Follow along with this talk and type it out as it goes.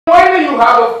when you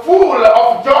have a full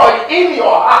of joy in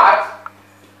your heart,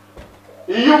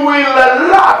 you will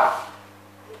laugh,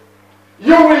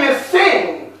 you will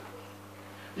sing,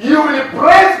 you will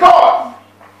praise God,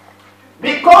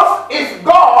 because it's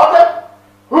God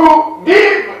who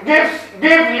gives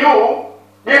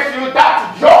you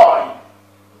that joy.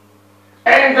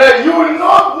 And you will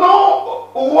not know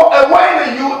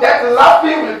when that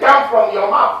laughing will come from your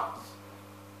mouth.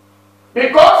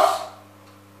 Because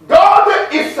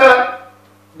God is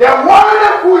the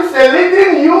one who is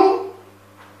leading you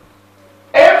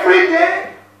every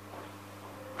day,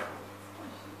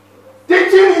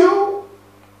 teaching you,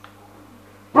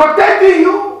 protecting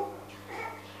you,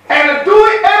 and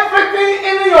doing everything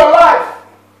in your life.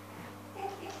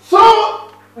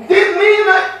 So this means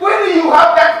that when you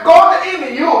have that God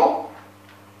in you,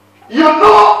 you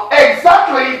know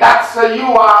exactly that you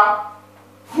are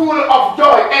full of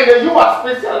joy, and you are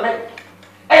special man,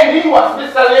 and you are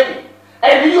special lady,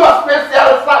 and you are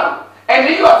special son, and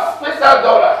you are special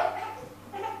daughter.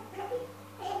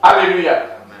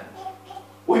 Hallelujah. Amen.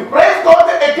 We praise God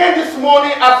again this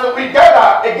morning as we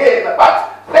gather again,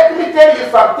 but let me tell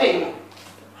you something.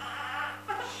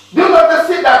 Do not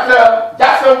see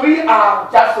that we are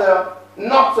just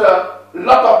not a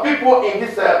lot of people in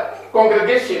this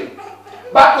congregation.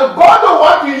 But God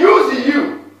wants to use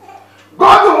you.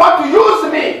 God wants to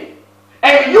use me.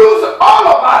 And use all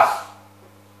of us.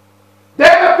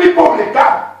 Then the people will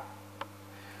come.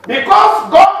 Because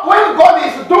God, when God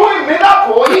is doing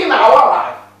miracles in our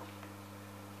life,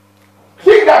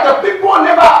 think that the people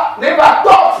never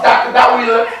thought that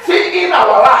will see in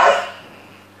our life.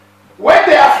 When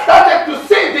they have started to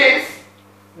see this,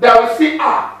 they will see,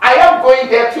 I am going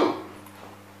there too.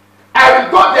 I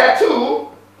will go there too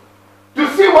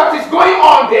to see what is going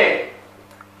on there.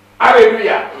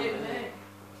 Hallelujah. Amen.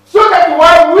 So that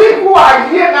while we who are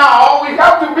here now, we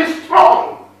have to be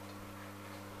strong.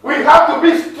 We have to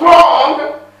be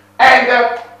strong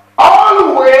and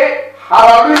always,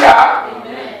 hallelujah,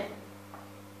 amen,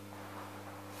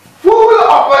 full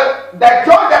of the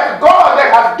joy that God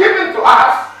has given to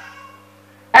us,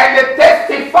 and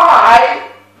testify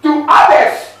to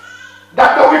others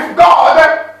that with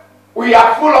God we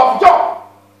are full of joy.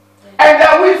 And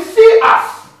that we see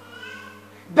us,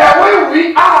 the way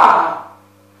we are,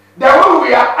 the way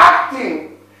we are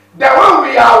acting, the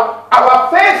way we are, our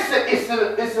face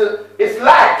is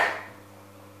like.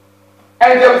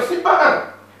 And they will see,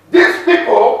 these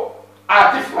people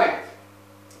are different.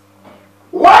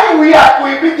 Why we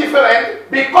will be different?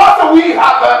 Because we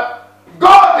have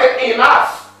God in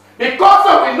us. Because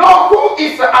we know who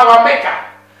is our maker.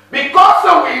 Because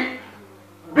we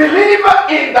believe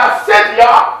in the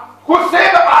Savior who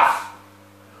saved us.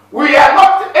 We are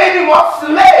not anymore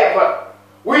slave.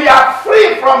 We are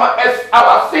free from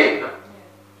our sin.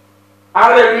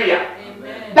 Hallelujah.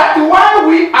 Amen. That's why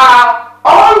we are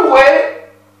always,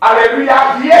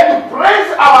 hallelujah, here to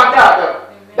praise our God.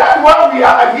 Amen. That's why we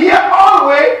are here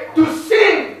always to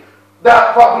sing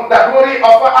from the glory of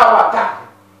our God.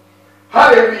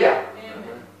 Hallelujah.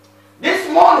 Amen. This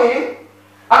morning,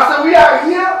 as we are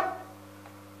here,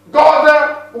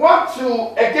 God wants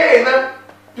to again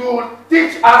to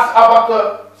teach us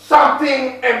about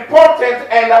something important,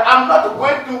 and I'm not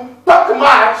going to talk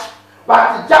much,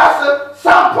 but just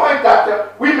some point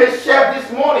that we may share this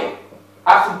morning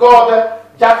as God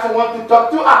just wants to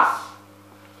talk to us.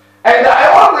 And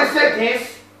I always say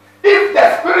this, if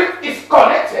the Spirit is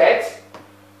connected,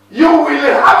 you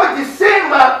will have the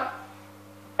same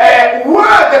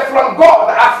word from God,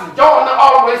 as John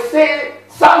always says,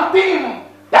 something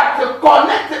that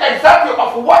connects exactly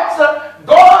of what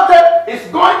God is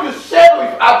going to share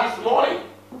with us this morning.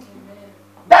 Amen.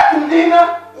 That means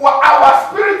our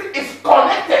spirit is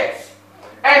connected,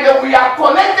 and we are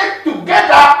connected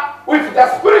together with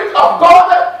the Spirit of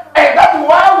God, and that's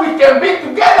why we can be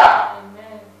together.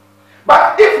 Amen.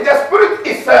 But if the Spirit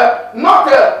is not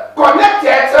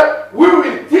connected, we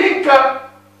will think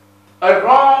a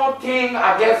wrong thing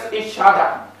against each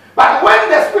other. But when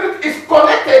the Spirit is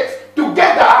connected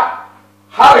together,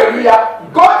 hallelujah,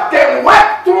 God can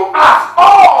work through us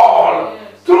all.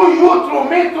 Yes. Through you, through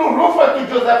me, through Rufus, to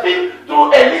Josephine,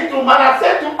 through Eli, to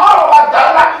Manasseh, to all of us,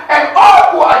 Dala, and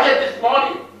all who are here this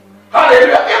morning.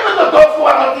 Hallelujah. Even though those who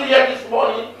are not here this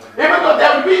morning, even though they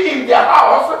will be in their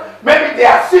house, maybe they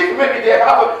are sick, maybe they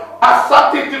have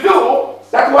something to do,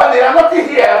 that's why they are not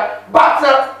here. But,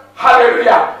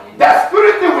 hallelujah, the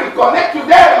Spirit will connect to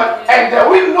them, and they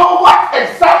will know what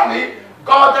exactly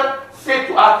God said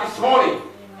to us this morning.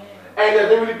 Amen.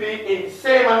 And they will be in the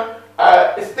same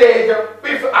stage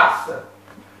with us.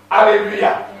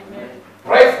 Hallelujah. Amen.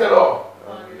 Praise the Lord.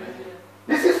 Amen.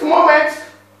 This is moment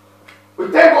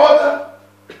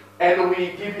And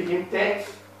we give him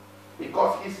thanks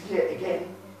because he's here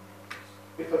again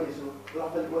with his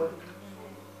lovely word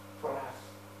for us.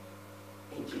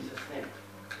 In Jesus' name.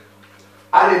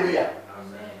 Hallelujah.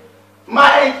 Amen.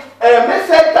 My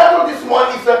message title this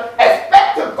morning is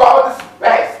expect God's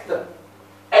best.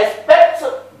 Expect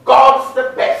God's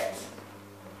the best.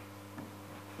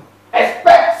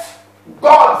 Expect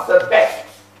God's best.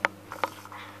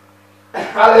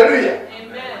 Hallelujah.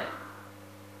 Amen.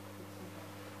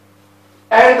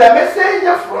 And the message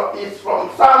is from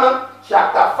Psalm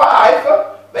chapter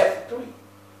 5, verse 3.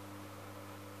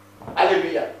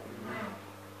 Hallelujah.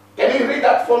 Can you read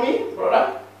that for me,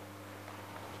 brother?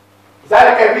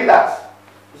 Zara can read that.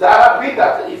 Zara, read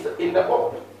that. It's in the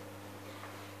book.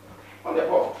 On the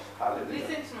book. Hallelujah.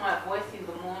 Listen to my voice in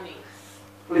the morning.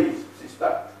 Please,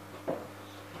 sister.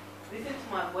 Listen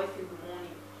to my voice in the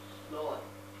morning, Lord.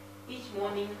 Each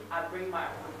morning I bring my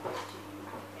request to you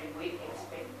and wait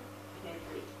expectantly.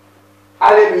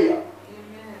 Hallelujah.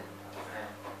 Amen.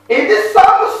 In this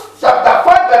Psalms chapter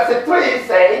 5, verse 3, it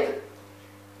said,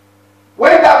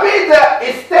 when David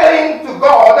is telling to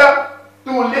God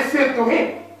to listen to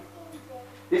him,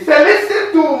 he said,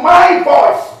 listen to my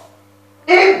voice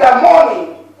in the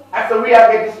morning, as we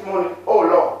are here this morning, oh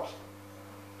Lord.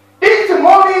 Each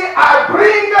morning I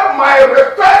bring my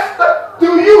request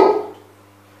to you,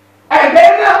 and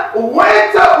then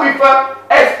wait with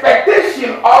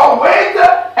expectation, or wait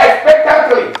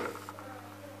expectantly,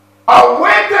 or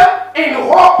wait in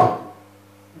hope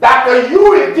that you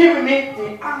will give me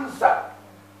the answer.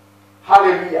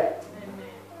 Hallelujah.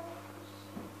 Amen.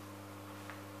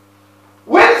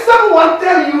 When someone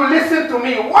tells you, listen to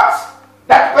me, what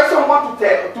that person want to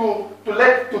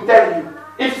tell you?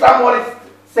 If someone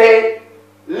say,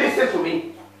 listen to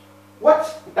me,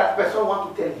 what that person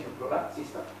want to tell you, brother,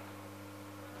 sister?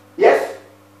 Yes?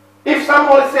 If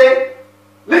someone say,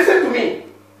 listen to me,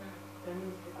 That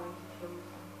means they're going to tell you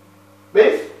something.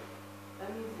 please. That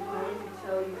means they're going to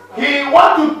tell you something. He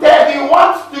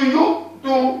wants to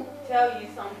Tell you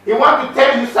something. he want to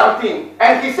tell you something.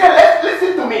 And he said, let's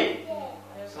listen to me.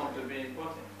 Something very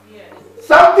important. Yes.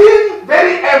 Something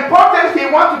very important he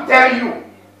want to tell you.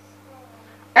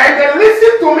 And then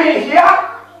listen to me here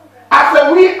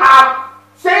as we are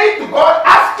saying to God,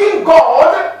 asking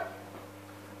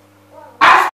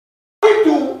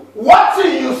to what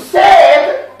you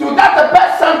said to that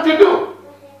person to do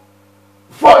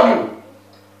for you.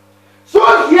 So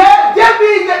here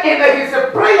David in his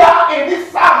prayer in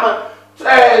this Psalm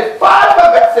 5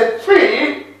 verse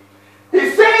 3,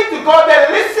 he's saying to God that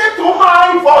listen to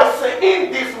my voice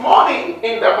in this morning,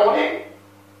 in the morning.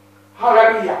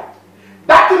 Hallelujah.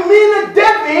 That means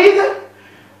David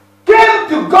came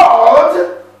to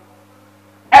God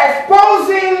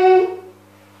exposing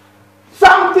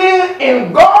something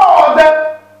in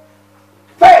God's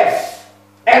face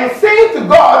and saying to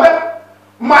God,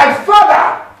 my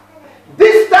Father,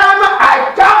 this time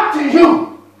I come to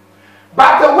you.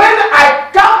 But when I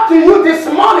come to you this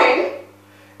morning,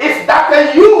 it's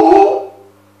that you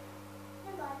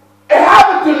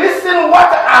have to listen what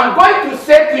I'm going to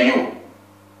say to you.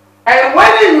 And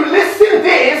when you listen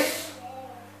this,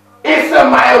 it's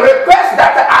my request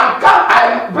that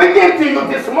I'm bringing to you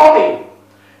this morning.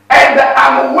 And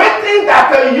I'm waiting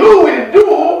that you will do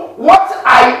what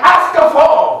I ask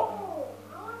for.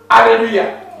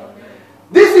 Hallelujah.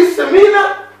 This is the mean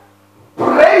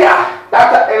prayer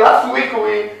that last week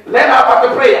we learned about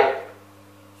the prayer.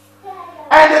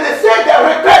 And they said the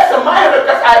request, my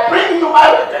request, I bring you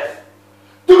my request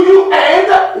to you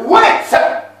and wait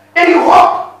in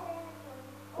hope.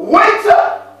 Wait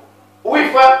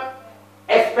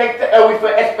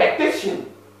with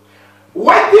expectation.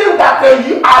 Waiting that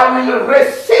I will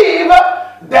receive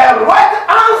the right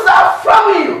answer from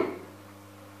you.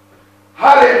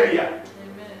 Hallelujah.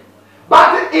 Amen.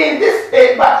 But here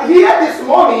this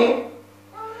morning,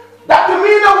 that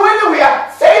means when we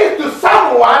are saying to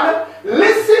someone,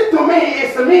 listen to me,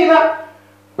 it means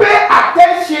pay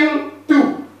attention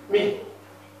to me.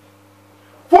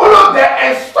 Follow the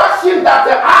instruction that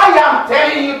I am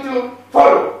telling you to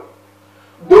follow.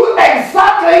 Do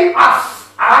exactly as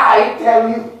I tell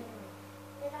you.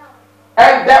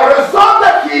 And the result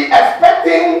that he is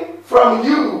expecting from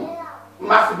you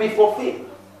must be fulfilled.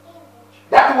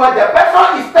 That's what the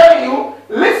person is telling you.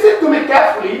 Listen to me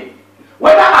carefully.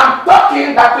 When I'm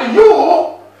talking, that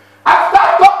you,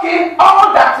 after talking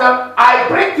all that I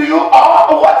bring to you,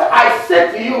 or what I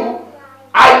say to you,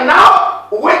 I now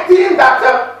waiting that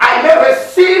I may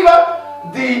receive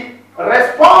the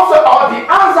response or the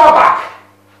answer back.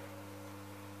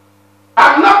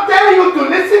 I'm not telling you to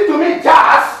listen to me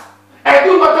just and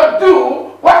do not do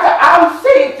what I'm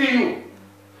saying to you.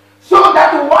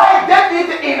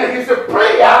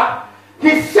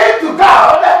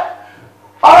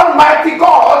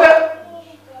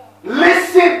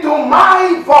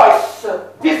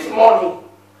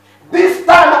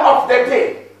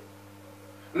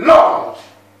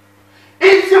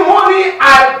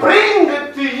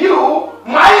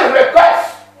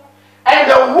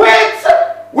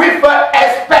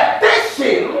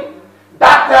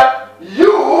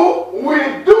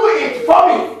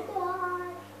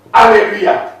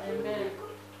 Hallelujah. Amen.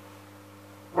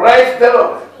 Praise the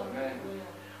Lord. Amen.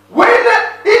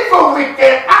 If we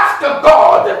can ask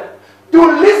God to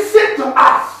listen to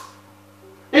us,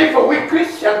 if we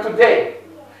Christian today,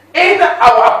 in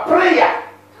our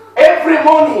prayer, every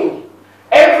morning,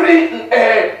 every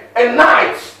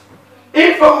night,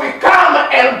 if we come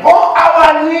and bow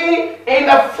our knee in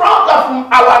the front of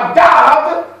our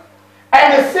God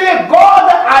and say,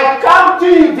 God, I come to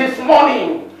you this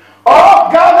morning. Oh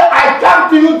God, I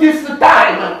come to you this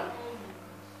time.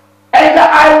 And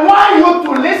I want you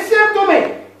to listen to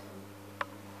me.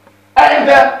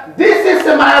 And this is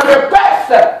my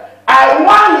request. I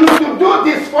want you to do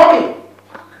this for me.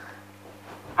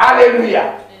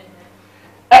 Hallelujah.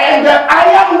 And I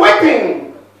am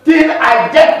waiting till I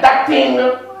get that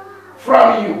thing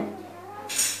from you.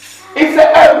 It's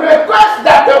a request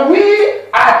that we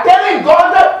are telling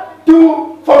God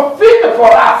to fulfill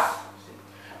for us.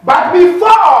 But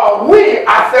before we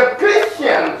as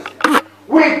Christians,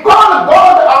 we call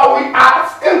God or we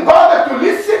ask God to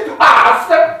listen to us,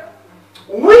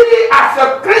 we as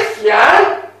a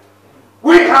Christian,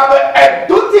 we have a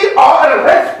duty or a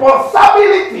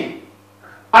responsibility.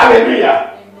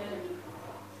 Hallelujah.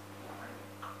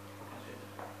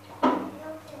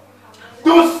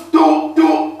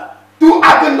 To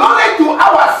acknowledge to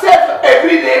ourselves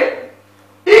every day,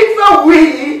 if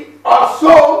we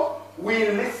also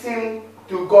we listen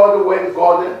to God when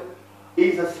God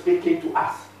is speaking to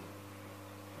us.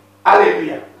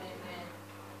 Hallelujah. Amen.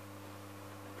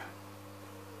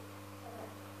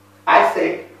 I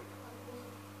say,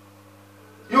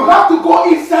 you have to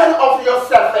go inside of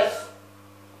yourself first.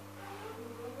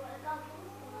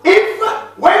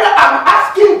 When I'm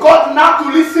asking God now to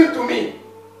listen to me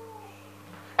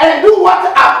and do what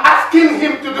I'm asking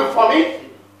him to do for me,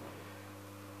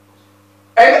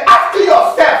 and ask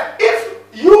yourself if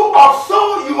you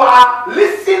also you are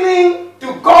listening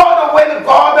to God when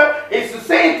God is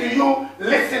saying to you,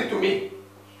 listen to me.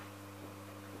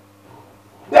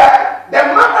 The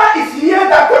matter is here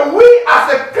that we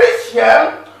as a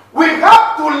Christian, we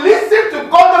have to listen to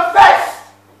God first.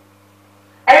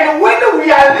 And when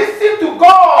we are listening to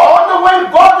God,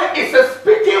 when God is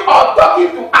speaking or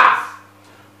talking to us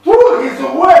through his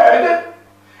word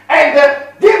and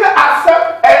give us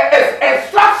an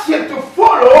instruction to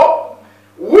follow,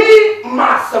 we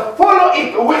must follow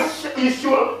it. We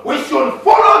should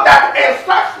follow that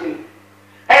instruction.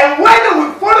 And when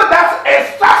we follow that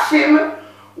instruction,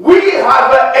 we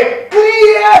have a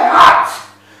clear heart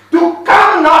to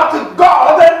come now to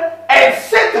God and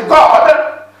say to God,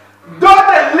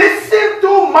 God, listen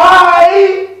to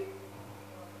my,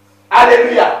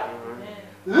 hallelujah,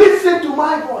 listen to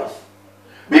my voice.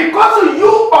 Because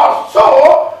you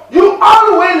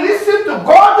always listen to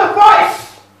God's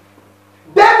voice.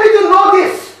 David knows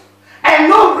this and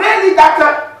know really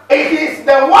that it is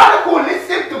the one who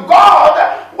listens to God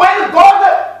when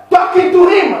God talking to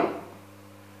him.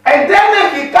 And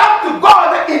then he comes to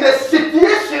God in a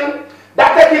situation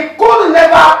that he could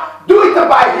never do it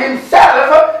by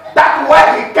himself. That's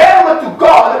why he came to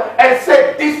God and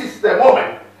said, this is the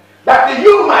moment that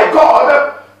you, my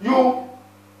God, you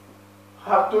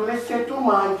have to listen to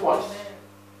my voice.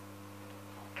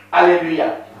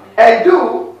 Hallelujah. And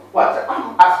do what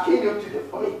I'm asking you to do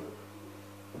for me.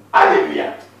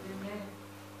 Hallelujah.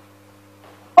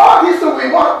 All this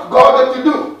we want God to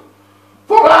do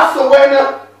for us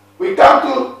when we come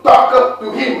to talk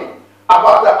to him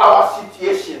about our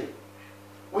situation.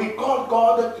 We call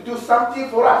God to do something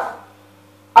for us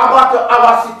about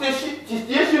our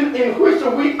situation in which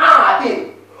we are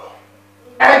in.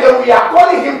 And we are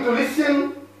calling him to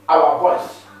listen our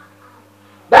voice.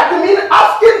 That means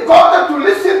asking God to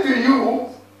listen to you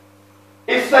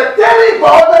is telling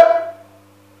God,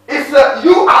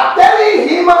 you are telling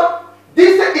him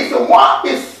this is what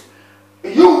is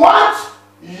you want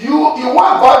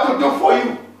God to do for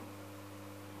you.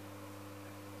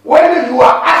 When you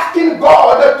are asking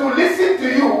God to listen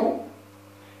to you,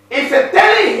 it's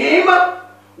telling him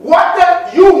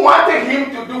what you want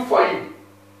him to do for you.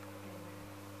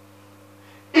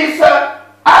 It's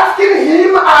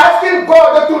asking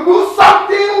God to do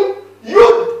something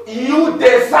you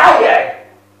desire.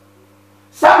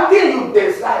 Something you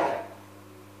desire.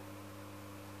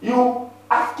 You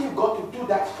asking God to do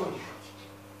that for you.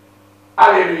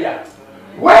 Hallelujah.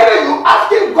 When you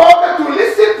asking God to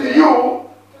listen to you,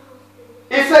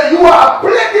 it's you are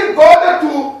pleading God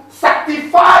to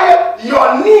satisfy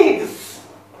your needs.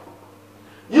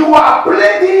 You are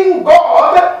pleading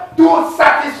God to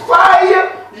satisfy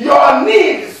your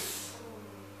needs.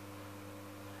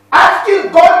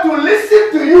 Asking God to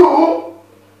listen to you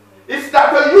is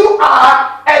that you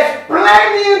are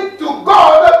explaining to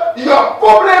God your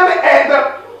problem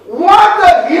and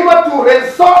want Him to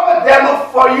resolve them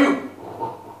for you.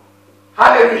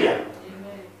 Hallelujah.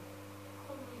 Amen.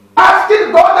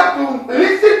 Asking God to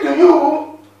listen to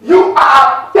you, you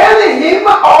are telling Him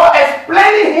or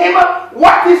explaining Him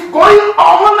what is going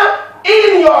on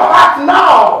in your heart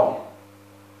now.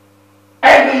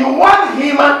 And you want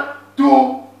Him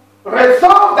to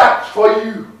resolve that for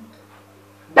you.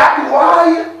 That's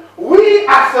why we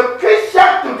as a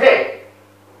Christian today,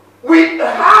 we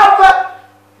have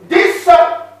this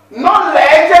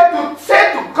knowledge to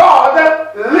say to God,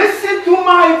 listen to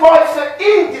my voice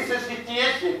in this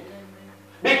situation.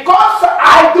 Because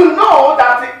I do know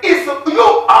that it's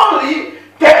you only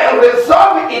can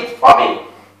resolve it for me.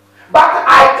 But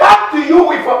I come to you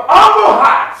with humble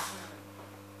hearts.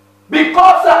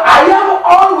 Because I am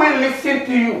always listening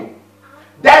to you.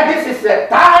 Then this is the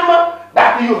time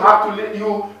that you have to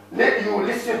you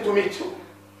listen to me too.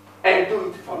 And do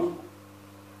it for me.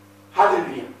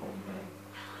 Hallelujah.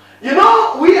 You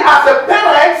know, we as a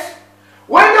parents,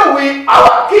 when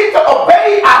our kids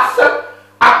obey us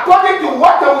according to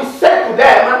what we say to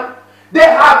them, they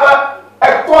have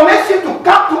a connection to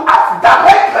come to us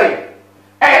directly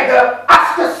and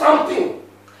ask something.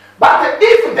 But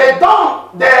if they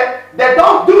don't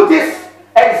do this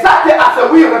exactly as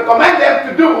we recommend them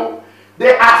to do,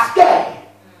 they are scared.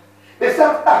 They say,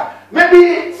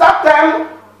 maybe sometimes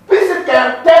people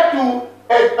can tell to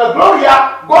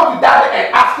Gloria, go to Daddy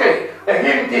and ask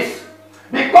him this.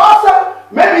 Because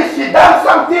maybe she done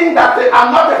something that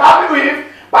I'm not happy with,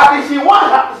 but if she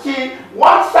wants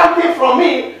something from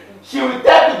me, she will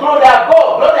tell to Gloria,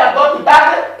 go to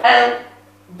Daddy. And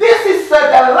this is the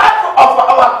life of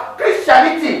our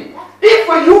Christianity. If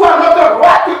you are not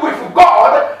right with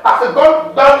God, as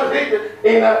God does read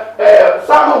in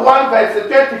Psalm 1 verse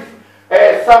 20,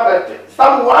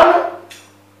 Psalm 1,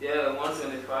 yeah,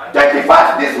 125.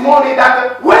 25 this morning,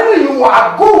 that when you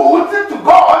are good to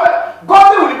God,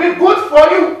 God will be good for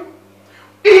you.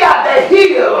 He are the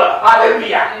heel,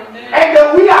 hallelujah. Amen. And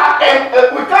we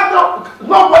can't,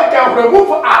 no one can remove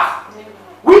us.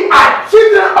 We are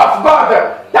children of God.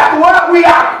 That's why we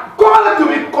are called to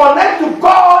be connected to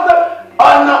God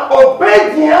on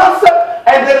obedience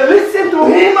and listen to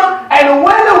Him. And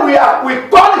when we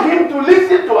call Him to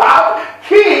listen to us,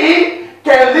 He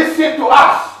can listen to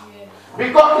us.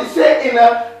 Because He said in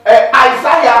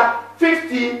Isaiah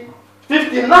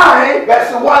 59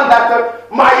 verse 1 that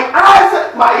my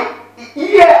eyes, my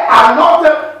ears are not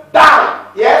down.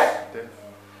 Yes?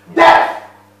 Deaf.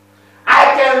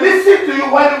 I can listen to you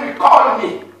when you call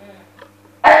me.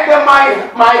 And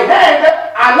my hand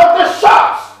are not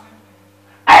shut.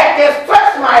 I can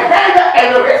stretch my hand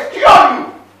and rescue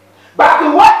you. But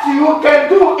what you can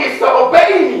do is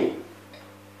obey me.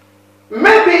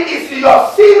 Maybe it's your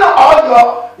sin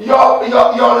or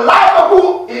your life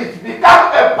who is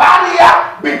become a barrier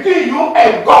between you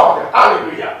and God.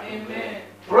 Hallelujah. Amen.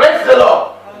 Praise the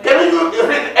Lord. Can you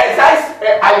read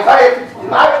Isaiah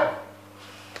 59?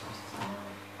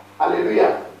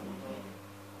 Hallelujah.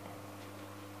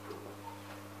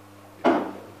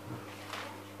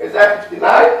 Isaiah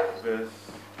 59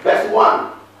 verse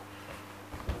 1.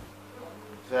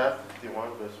 Isaiah 51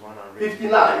 verse 1.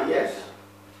 59, yes.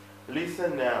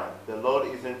 Listen now, the Lord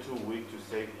isn't too weak to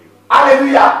save you.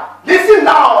 Hallelujah. Listen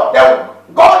now,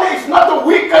 God is not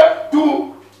weak to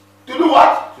do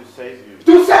what? To save you.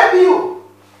 To save you.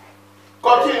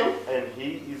 Continue. And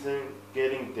He isn't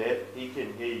getting deaf, He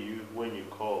can hear you when you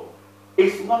call.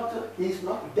 He's not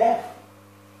deaf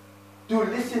to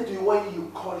listen to you when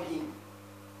you call Him.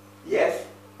 Yes.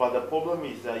 But the problem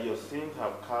is that your sins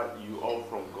have cut you off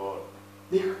from God.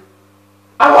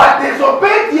 Our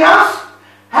disobedience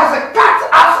has cut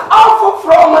us off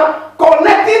from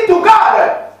connecting to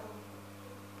God.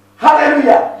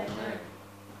 Hallelujah. Amen.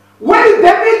 When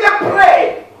David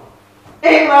prayed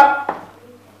in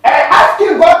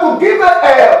asking God to give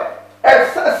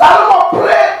Solomon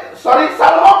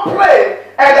prayed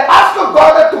and asked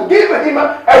God to give him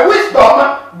a wisdom,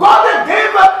 God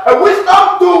gave a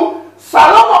wisdom to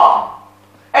Solomon.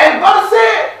 And God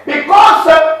said, because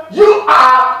you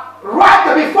are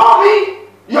right before me,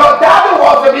 your David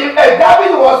was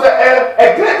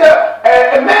a greater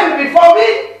man before me.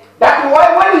 That's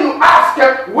why when you ask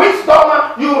wisdom,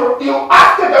 you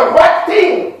ask the right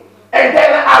thing. And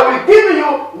then I will give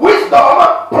you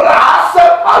wisdom plus,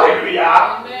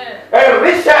 hallelujah,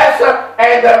 riches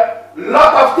and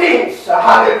lot of things,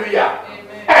 hallelujah. Amen.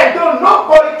 And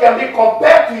nobody can be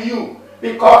compared to you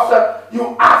because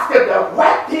you ask the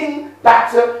right thing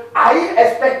that I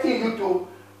expecting you to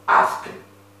ask.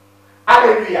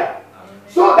 Hallelujah. Amen.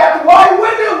 So that why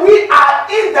when we are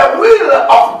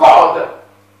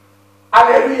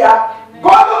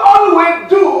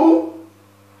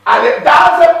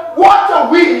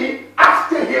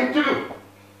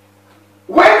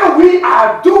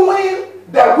are doing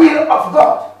the will of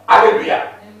God.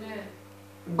 Hallelujah. Amen.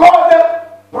 God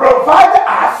provides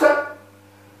us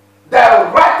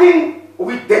the right thing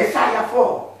we desire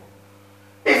for.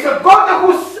 It's a God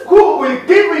who will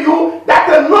give you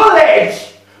that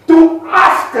knowledge to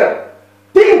ask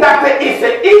things that is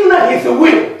in His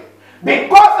will.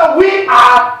 Because we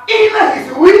are in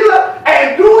His will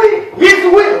and doing His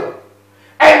will.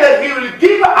 And He will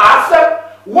give us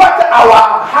what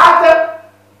our heart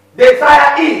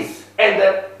desire is.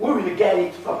 And we will get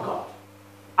it from God.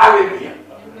 Hallelujah.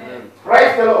 Amen.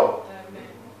 Praise the Lord. Amen.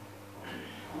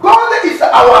 God is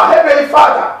our Heavenly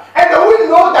Father. And we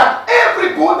know that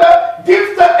every good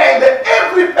gift and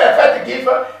every perfect gift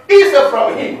is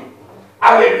from Him.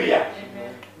 Hallelujah.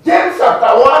 Amen. James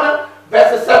chapter 1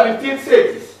 verse 17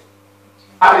 says,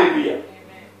 hallelujah. Amen.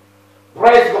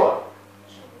 Praise God.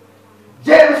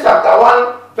 James chapter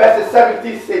 1 verse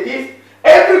 17 says this,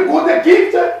 every good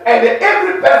gift and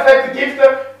every perfect gift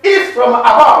is from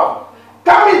above,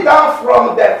 coming down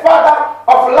from the Father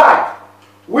of light,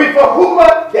 with whom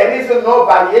there is no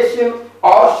variation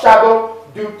or shadow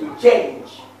due to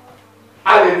change.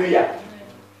 Hallelujah.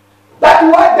 That's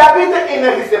why David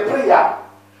in his prayer,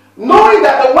 knowing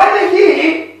that when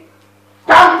he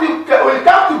will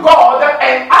come to God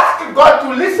and ask God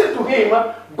to listen to him,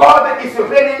 God is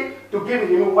ready to give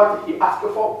him what he asked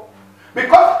for.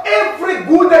 Because every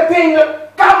good thing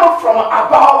comes from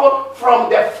above, from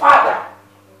the Father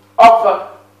of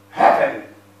heaven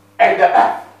and the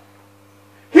earth.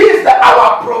 He is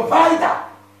our provider.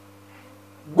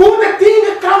 Good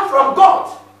things come from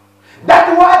God.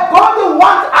 That's why God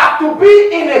wants us to be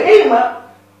in Him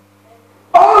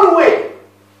always.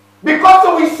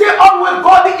 Because we say always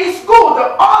God is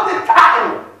good all the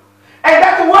time. And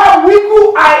that's why we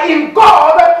who are in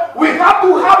God, we have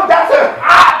to have that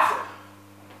heart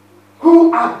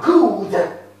who are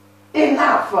good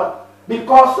enough.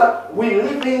 Because we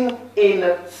living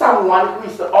in someone who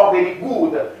is already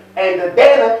good. And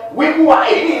then we who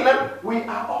are in Him, we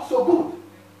are also good.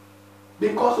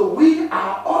 Because we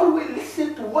are always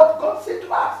listening to what God said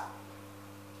to us.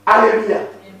 Hallelujah.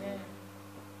 Amen.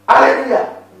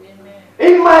 Hallelujah. Amen.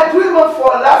 In my dream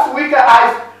for last week,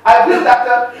 I dreamed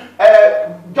that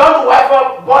John's wife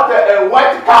bought a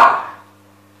white car.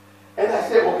 And I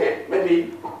said, okay,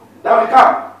 maybe that will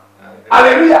come.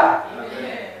 Hallelujah.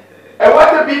 Amen. And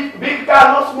what a big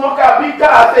car, no small car, big car.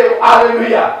 I said,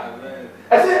 hallelujah. Amen.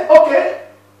 I said, okay,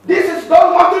 this is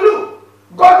God want to do.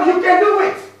 God, you can do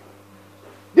it.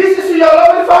 This is your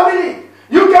lovely family.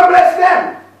 You can bless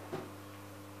them.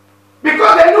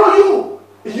 Because they know you.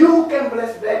 You can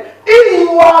bless them.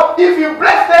 If you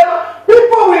bless them,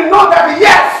 people will know that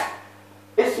yes,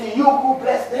 it's you who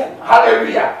bless them.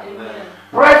 Hallelujah. Amen.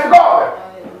 Praise God.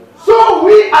 So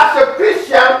we as a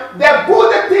Christian, the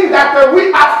good thing that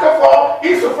we ask for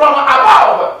is from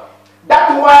above.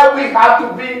 That's why we have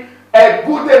to be a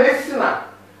good listener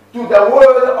to the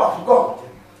word of God.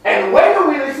 And when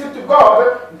we listen to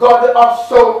God, God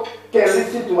also can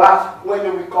listen to us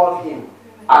when we call Him.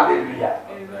 Hallelujah.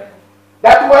 Amen.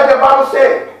 That's what the Bible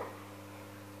says.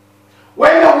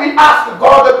 When we ask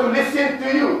God to listen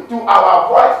to you, to our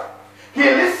voice, He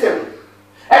listens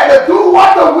and do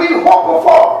what we hope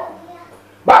for.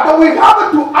 But we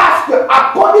have to ask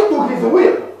according to His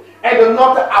will and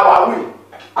not our will.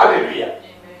 Hallelujah.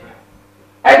 Amen.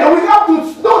 And we have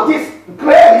to know this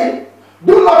clearly.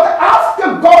 Do not ask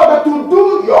God to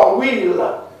do your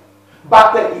will,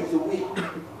 but His will.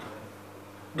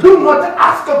 Do not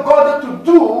ask God to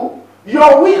do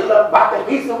your will, but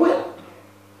His will.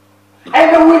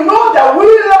 And we know the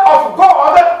will of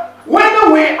God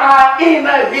when we are in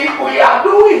Him, we are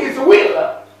doing His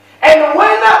will. And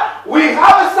when we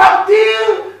have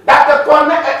something that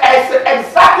is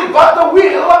exactly God's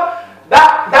will,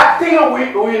 that thing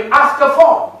we will ask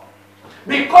for.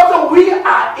 Because we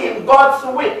are in God's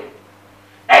will.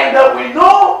 And we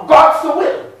know God's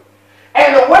will.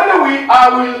 And when we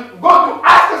will go to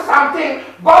ask something,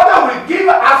 God will give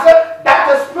us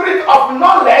that spirit of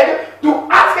knowledge to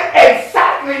ask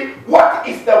exactly what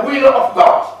is the will of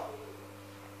God.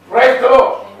 Praise the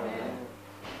Lord. Amen.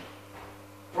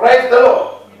 Praise the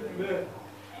Lord. Amen.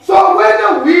 So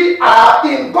when we are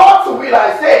in God's will,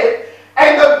 I say,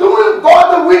 and doing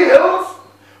God's wills,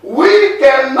 we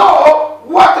can know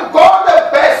what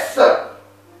God's best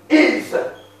is.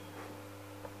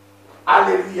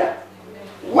 Hallelujah.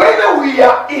 When we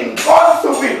are in God's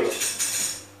will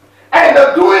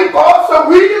and doing God's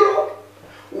will,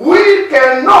 we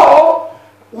can know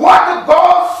what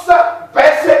God's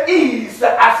best is.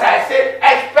 As I said,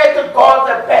 expect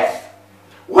God's best.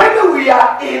 When we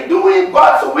are in doing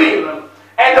God's will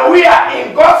and we are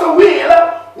in God's will,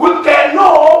 we can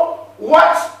know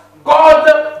what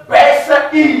God's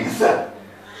best is.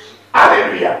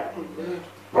 Hallelujah.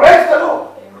 Praise the Lord.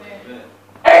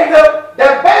 And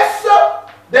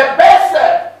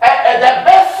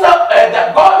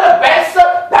the God's best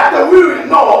that we will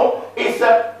know is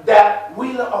the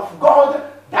will of God.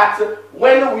 That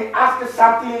when we ask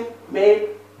something, may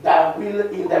the will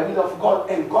in the will of God,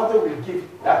 and God will give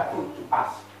that good to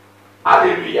us.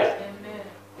 Hallelujah. Amen.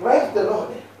 Praise the Lord.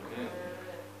 Amen.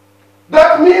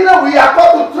 That means we are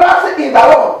called to trust in the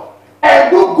Lord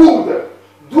and do good,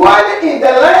 dwell in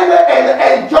the land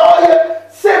and enjoy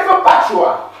safe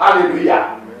pasture.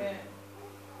 Hallelujah. Amen.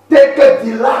 Take a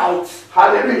delight,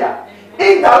 hallelujah, amen,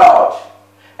 in the Lord,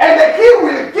 and He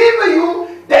will give you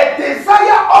the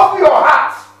desire of your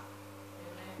heart.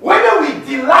 When we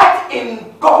delight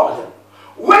in God,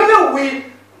 when we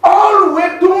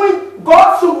always doing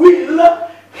God's will,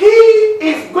 He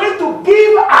is going to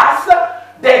give us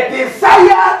the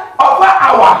desire of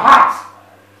our heart.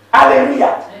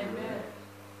 Hallelujah. Amen.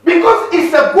 Because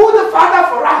it's a good Father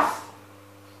for us.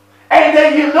 And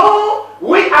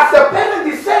we as a parent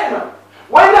the same.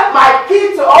 When my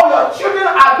kids or your children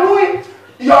are doing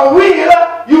your will,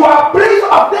 you are pleased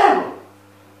of them.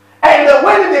 And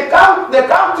when they come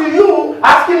to you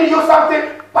asking you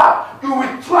something, Pap, you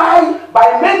will try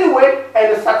by many ways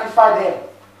and satisfy them.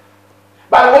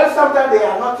 But when sometimes they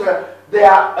are not, they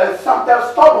are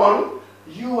sometimes stubborn,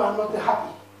 you are not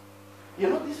happy. You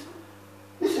know this?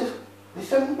 This is the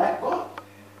same like God.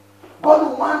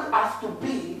 God wants us to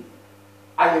be,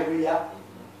 hallelujah,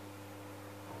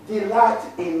 delight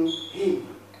in Him.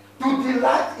 To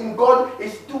delight in God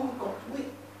is do God's will.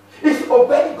 It's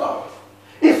obey God.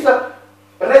 It's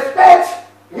respect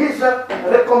His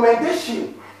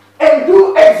recommendation and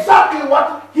do exactly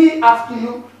what He asks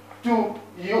you to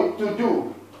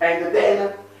do. And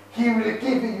then He will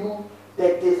give you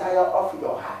the desire of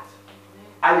your heart.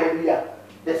 Hallelujah.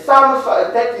 The Psalms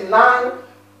 39,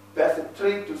 verse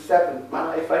 3 to 7.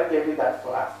 Man, if I can read that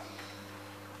for us.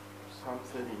 Psalm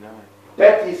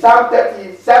 39. Psalm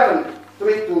 37,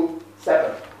 3 to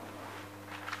 7.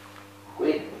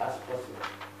 Quick as possible.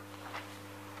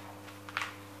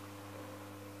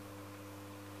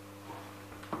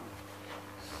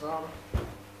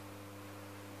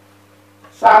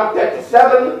 Psalm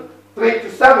 37, 3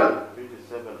 to 7. 3 to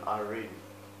 7, I read.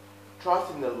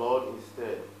 Trust in the Lord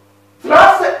instead.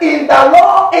 Trust in the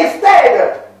Lord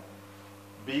instead.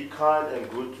 Be kind and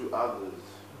good to others.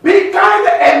 Be kind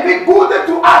and be good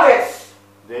to others.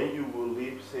 Then you will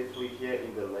live safely here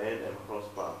in the land and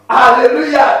prosper.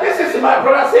 Hallelujah. This is my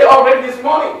brother say already this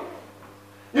morning.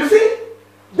 You see,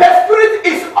 the Spirit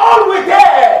is always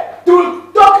there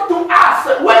to talk to us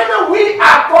when we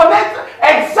are connected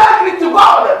exactly to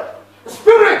God.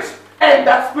 Spirit, and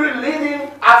that Spirit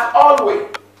leading us always.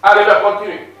 Hallelujah.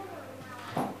 Continue.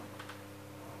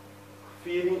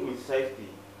 Feeling in safety.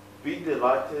 Be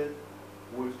delighted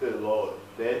with the Lord.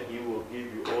 Then He will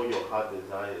give you all your heart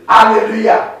desires.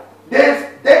 Hallelujah.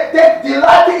 They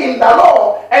delight in the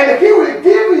Lord, and He will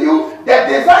give you the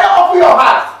desire of your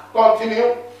heart.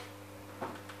 Continue.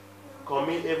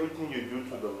 Commit everything you do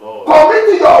to the Lord.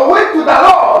 Commit your way to the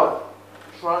Lord.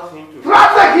 Trust Him and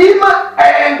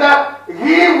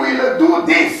He will do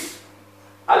this.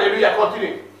 Hallelujah.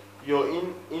 Continue. Your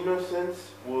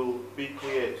innocence will be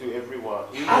clear to everyone.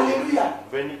 He Hallelujah.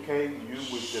 will vindicate you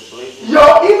with the blessing.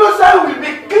 Your innocence will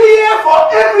be clear for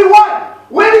everyone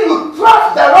when you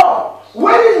trust the Lord,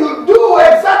 when you do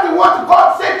exactly what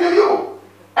God said to you,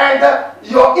 and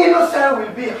your innocence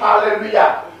will be,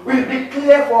 hallelujah, will be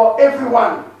clear for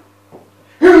everyone.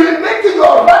 He will make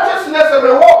your righteousness a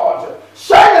reward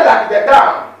shine like the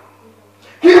dawn.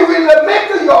 He will make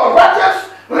your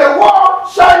righteous reward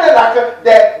shine like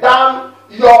the dawn,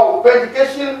 your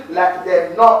vindication like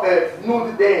the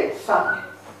noonday sun.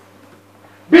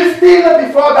 Be still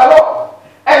before the Lord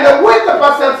and wait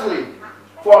patiently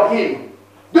for Him.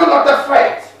 Do not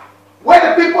fret when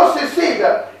the people succeed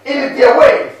in their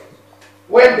ways,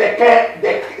 when they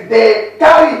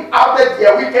carry out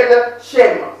their wicked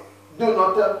shame. Do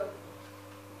not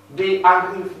be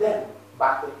angry with them,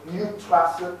 but you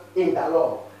trust in the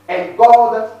Lord, and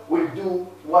God will do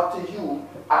what you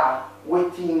are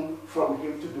waiting from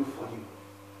Him to do for you.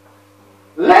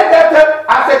 Let that,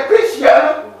 as a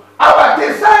Christian, our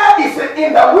desire is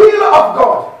in the will of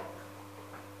God,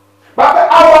 but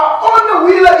our own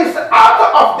will is out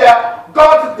of the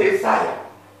God's desire.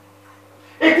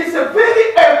 It is very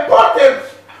important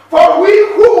for we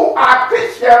who are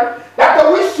Christians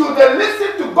that we should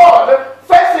listen to God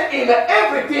first in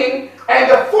everything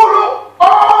and follow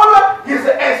all His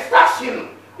instructions.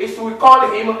 Is we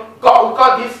call Him name, God, we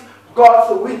call this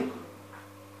God's will.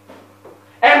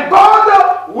 And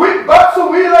God's will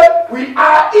we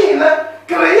are in,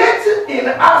 creates in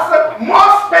us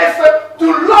more space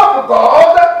to love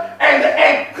God and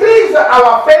increase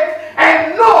our faith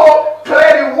and know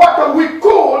clearly what we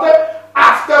could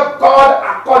ask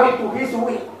God according to His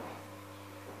will.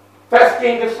 1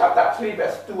 Kings chapter 3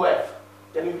 verse 12.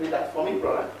 Can you read that for me,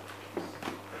 brother?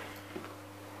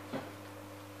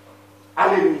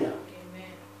 Hallelujah.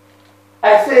 Amen.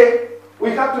 I say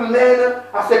we have to learn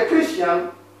as a Christian,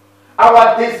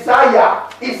 our desire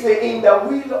is in the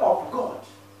will of God.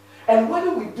 And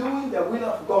when we're doing the will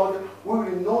of God, we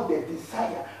will know the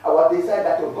desire, our desire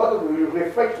that God will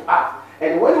refer to us.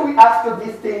 And when we ask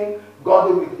this thing,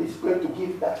 God is going to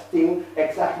give that thing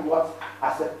exactly what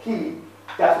as a key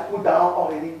that's put down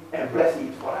already and bless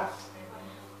it for us.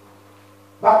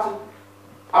 But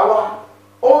our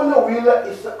own will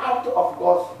is out of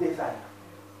God's desire.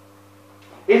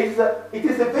 It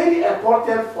is very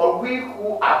important for we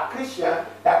who are Christians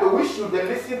that we should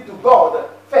listen to God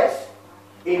first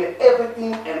in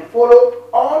everything and follow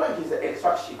all His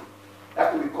instructions.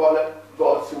 That we call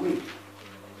God's will.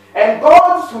 And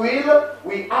God's will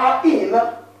we are in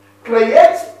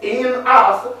creates in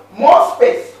us more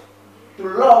space to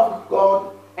love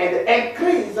God and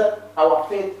increase our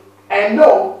faith and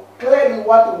know clearly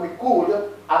what we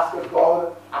could ask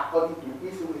God according to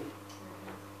His will.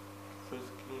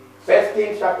 1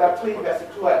 Kings chapter 3 verse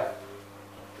 12.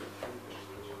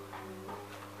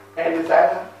 And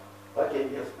Isaiah. Okay,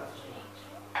 yes.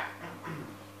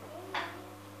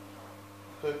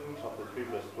 1 Kings chapter 3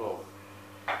 verse 12.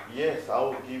 Yes, I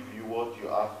will give you what you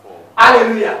ask for.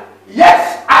 Hallelujah.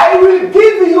 Yes, I will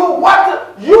give you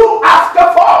what you ask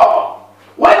for.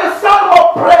 When the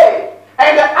Solomon prayed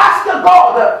and asked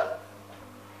God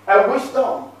a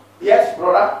wisdom. Yes,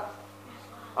 brother.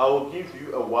 I will give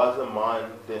you a wiser mind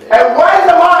than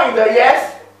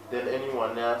yes, than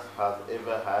anyone else has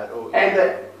ever had, or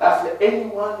that's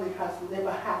anyone has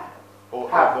never had, or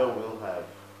ever will have.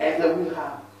 And they will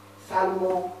have.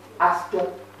 Solomon asked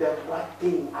the right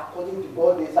thing according to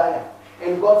God's desire,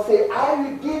 and God said, "I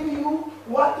will give you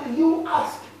what you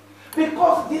ask,"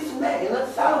 because this man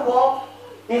Solomon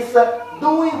is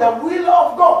doing the will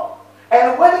of God.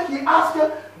 And when he asked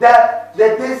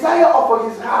the desire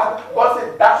of his heart, God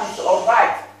said, "That is all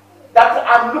right. That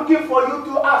I'm looking for you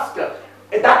to ask.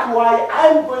 And that's why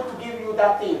I'm going to give you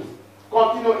that thing."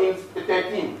 Continue in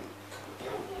 13.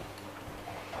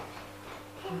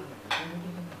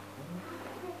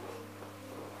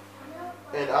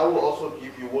 And I will also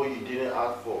give you what you didn't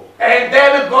ask for. And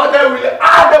then God will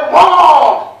add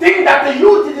more things that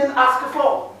you didn't ask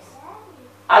for.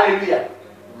 Hallelujah.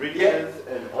 Riches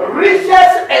and honor.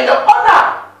 Riches and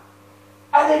honor.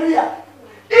 Hallelujah.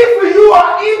 If you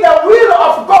are in the will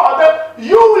of God,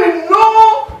 you will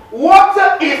know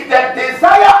what is the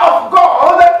desire of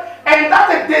God, and that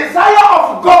the desire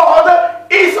of God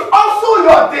is also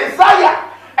your desire.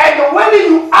 And when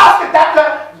you ask that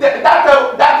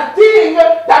thing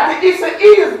that is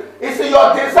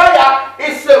your desire,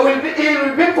 it will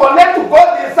be connected to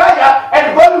God's desire,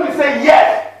 and God will say,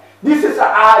 "Yes, this is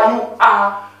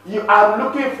you are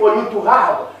looking for you to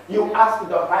have." You ask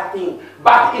the right thing,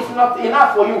 but it's not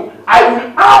enough for you. I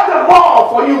will add more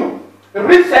for you,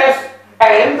 riches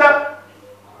and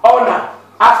honor.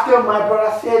 After my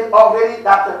brother said already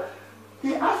that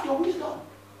he asked your wisdom.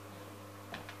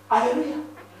 Hallelujah.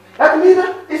 That means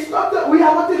it's not that we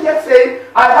are not yet saying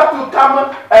I have to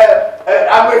come.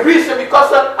 I'm a rich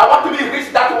because I want to be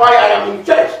rich. That's why I am in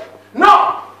church.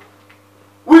 No,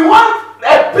 we want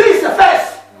a peace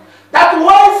first. That's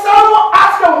why someone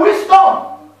asked wisdom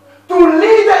to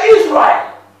lead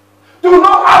Israel, to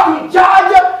know how to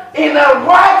judge in a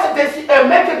right decision,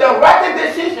 make the right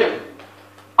decision.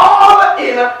 All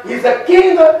in His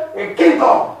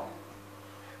kingdom.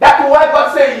 That's why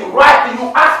God says you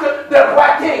ask the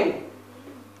right thing.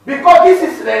 Because this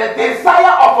is the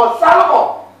desire of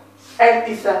Solomon. And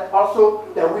it's also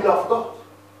the will of God.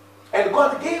 And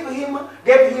God gave him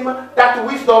that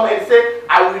wisdom and said,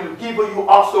 "I will give you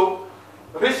also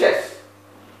riches